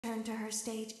Turn to her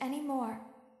stage anymore.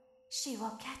 She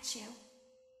will catch you.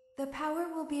 The power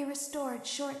will be restored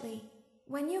shortly.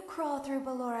 When you crawl through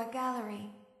Ballora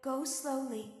Gallery, go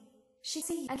slowly. She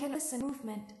sees and can listen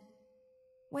movement.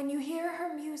 When you hear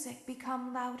her music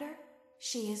become louder,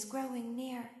 she is growing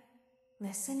near,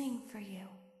 listening for you.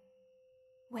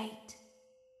 Wait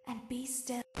and be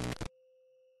still.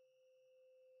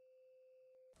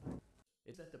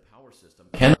 It's that the power system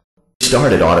cannot be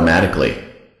started automatically.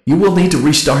 You will need to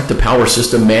restart the power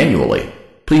system manually.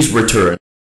 Please return.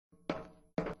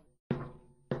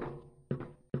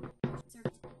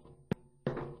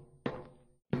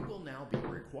 You will now be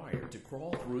required to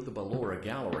crawl through the Ballora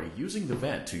Gallery using the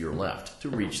vent to your left to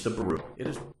reach the room. It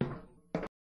is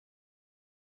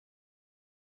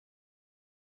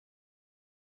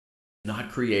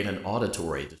not create an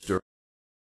auditory disturbance.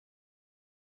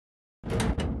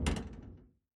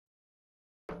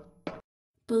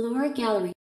 Ballora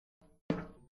Gallery.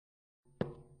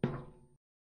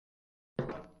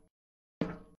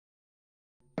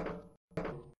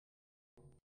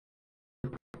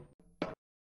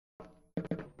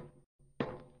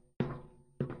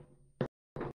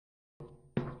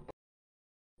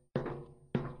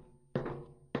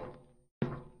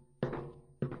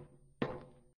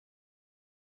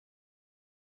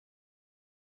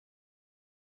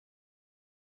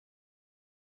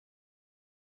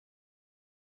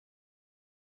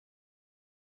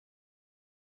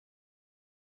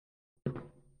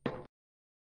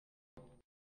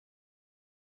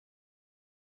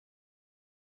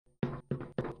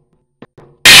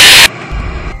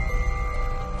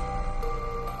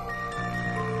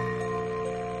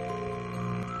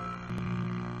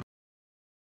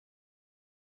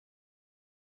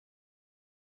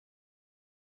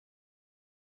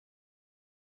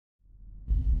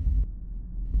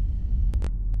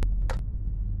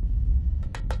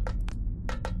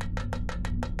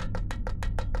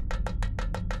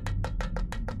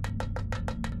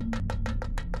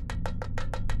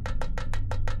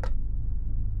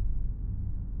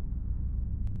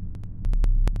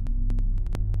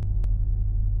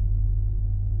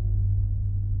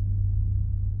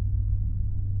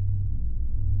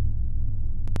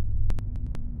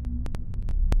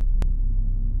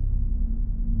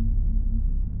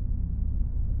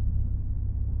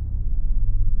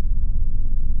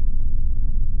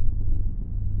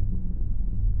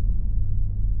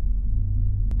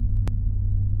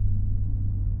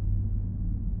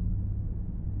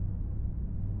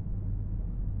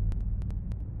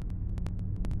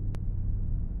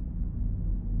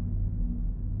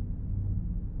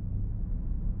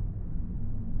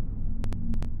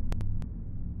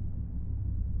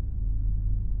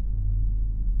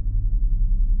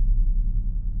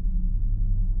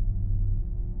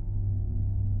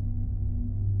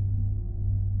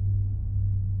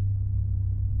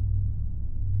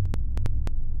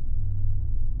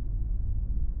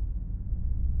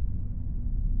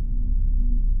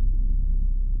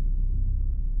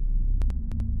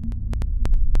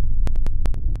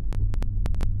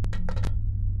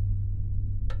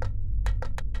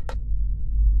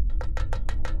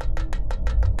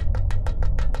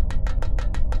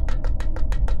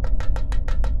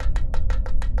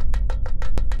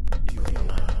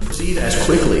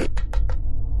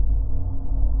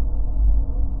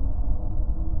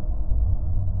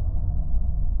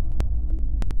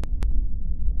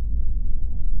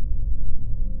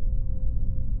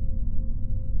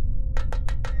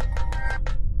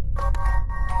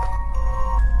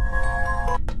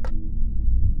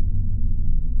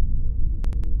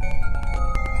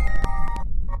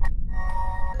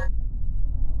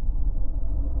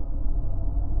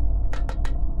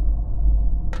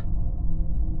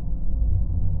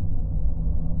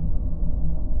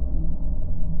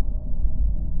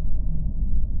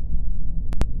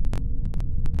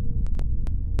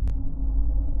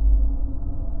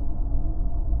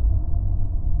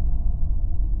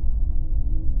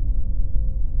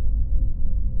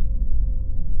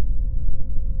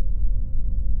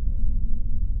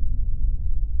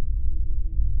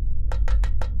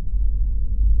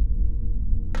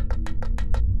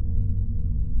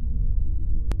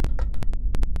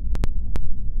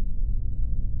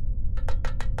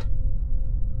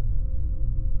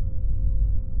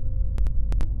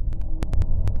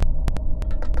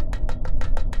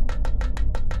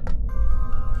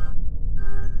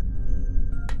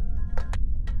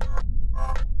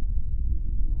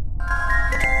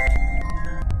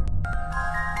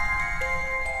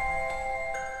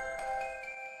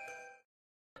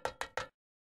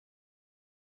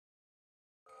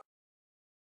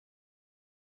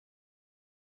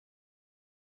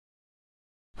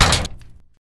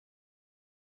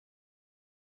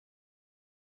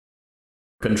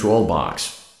 control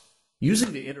box.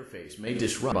 Using the interface may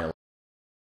disrupt our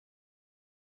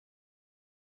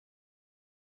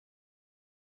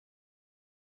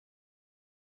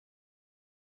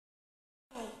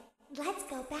Hey, let's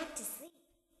go back to sleep.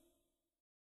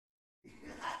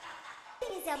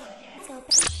 Let's go back.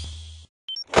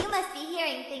 You must be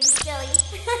hearing things silly.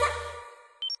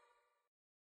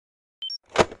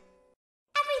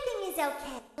 Everything is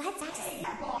okay. Let's go to sleep.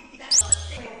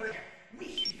 We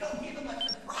should go give him a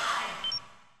surprise.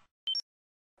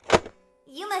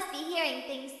 You must be hearing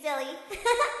things silly.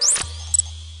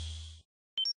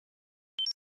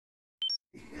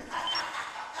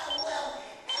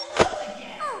 Hello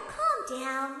again. Oh, calm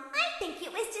down. I think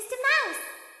it was just a mouse.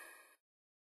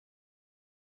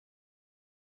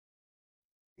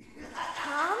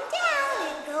 Calm down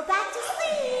and go back to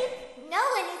sleep. No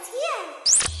one is here.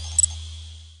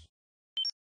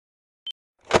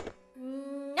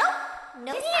 Nope,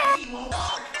 no one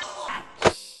here.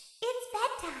 It's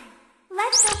bedtime.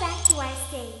 Let's go back to our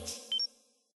stage.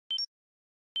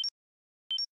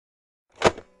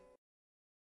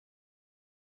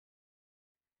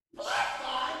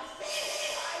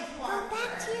 Go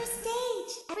back to your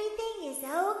stage. Everything is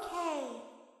okay.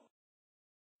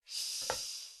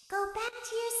 Shh. Go back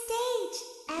to your stage.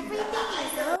 Everything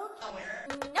is okay.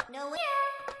 Nope, nowhere.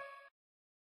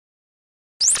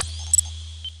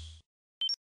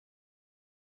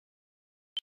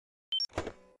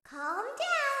 Calm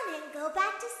down and go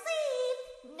back to sleep.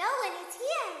 No one is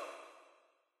here.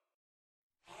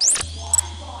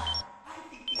 I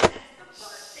think that's the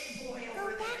birthday boy Go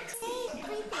over back there. to sleep.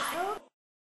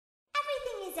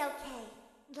 Everything is okay.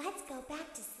 Let's go back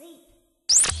to sleep.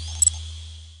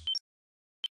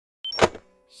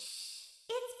 Shh.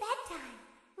 It's bedtime.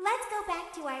 Let's go back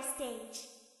to our stage.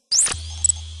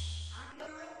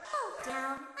 Oh,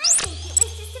 down. I think it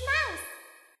was just a mouse.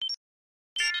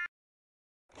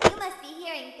 You must be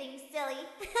hearing things silly.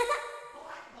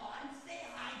 Bon, say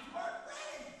hi to our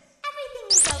friends. Everything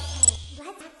is okay.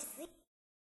 Let's back to sleep.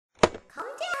 Calm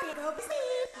down and go to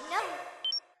sleep. No.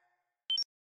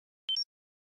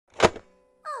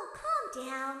 Oh, calm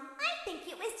down. I think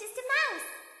it was just a mouse.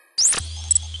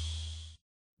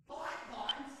 Bon,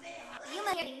 say hi. You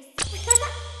must hear things.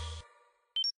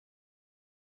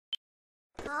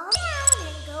 Calm down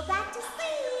and go back to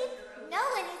sleep. No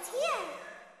one is here.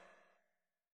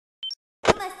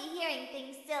 You must be hearing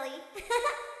things silly.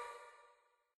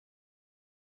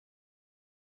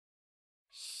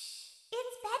 Shh.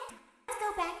 It's bedtime. Let's go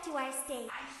back to our stage.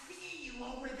 I see you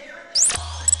over there in the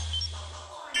car. Come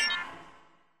on out.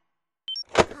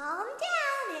 Calm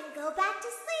down and go back to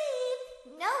sleep.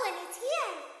 No one is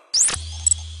here.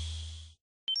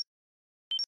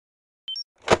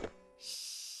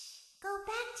 Shh. Go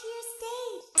back to your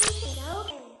stage. Everything's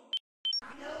okay. I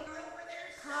know you're over there.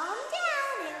 Calm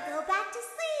down and go back to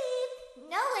sleep.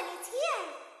 No one is here.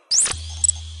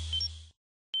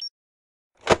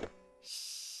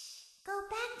 Shh. Go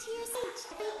back to your stage.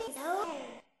 Everything's okay.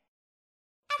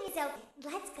 Everything's okay.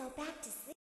 Let's go back to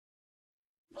sleep.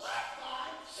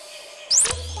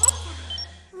 It's bedtime.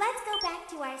 Let's go back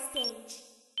to our stage.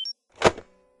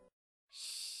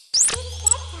 Shh. It's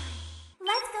bedtime.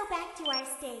 Let's go back to our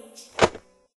stage.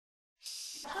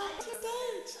 Shh. Go to your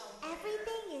stage.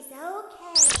 Everything is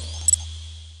okay.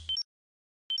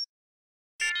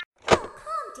 Oh,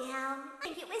 calm down. I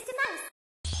think it was a mouse.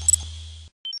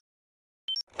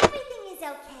 Everything is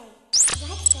okay.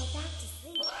 Let's go back to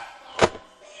sleep.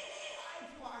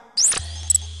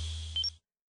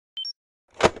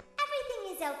 Everything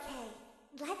is okay.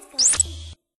 Let's go to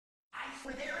sleep. I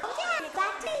swear there. Oh, Dad,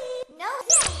 back to sleep. No,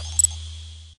 yeah.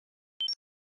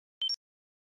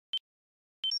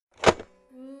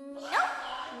 Nope.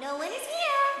 No one is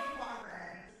here.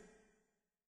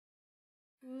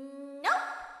 Nope.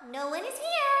 No one is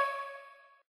here.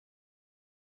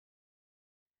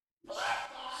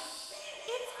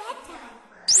 It's bedtime.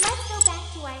 Let's go back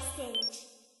to our stage.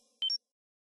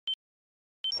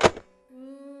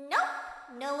 Nope.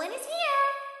 No one is here.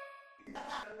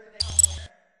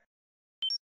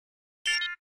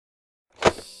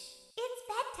 It's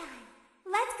bedtime.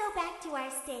 Let's go back to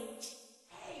our stage.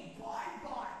 Hey,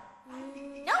 Bon.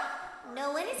 Nope.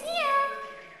 No one is here.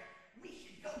 We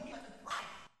should go give a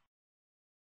surprise.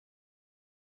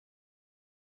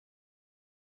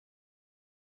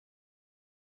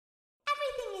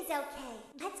 Everything is okay.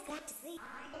 Let's go back to sleep.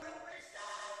 I'm over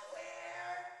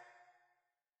somewhere.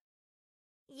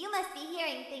 You must be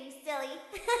hearing things silly.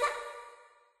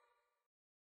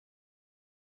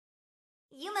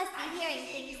 You must be hearing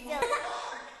things silly.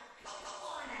 Come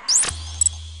on out.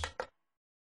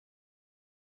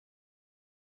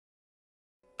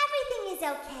 Everything is is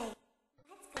okay.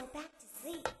 Let's go back to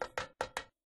sleep.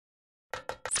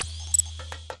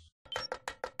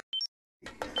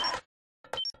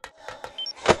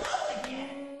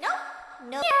 Nope.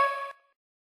 No.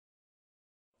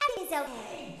 Everything is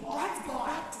okay. Let's go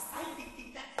back to sleep. I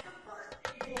think that's the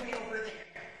birthday boy over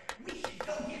there. We should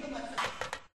go give him a...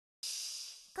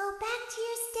 Go back to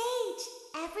your stage.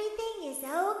 Everything is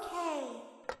okay.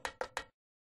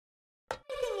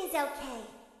 Everything is okay.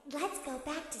 Let's go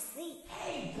back to sleep.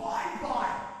 Hey, Bon,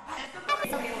 that's the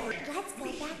birthday boy over there. Let's go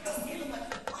back to Go give sleep. him a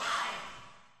surprise.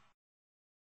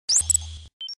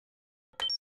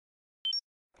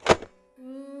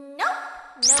 Nope.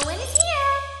 No one is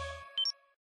here.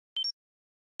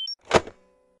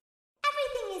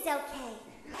 Everything is okay.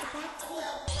 Go back to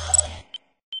sleep.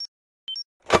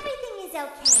 Everything is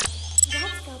okay.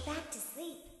 Let's go back to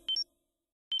sleep.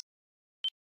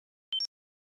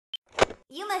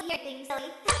 You must hear things,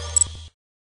 silly.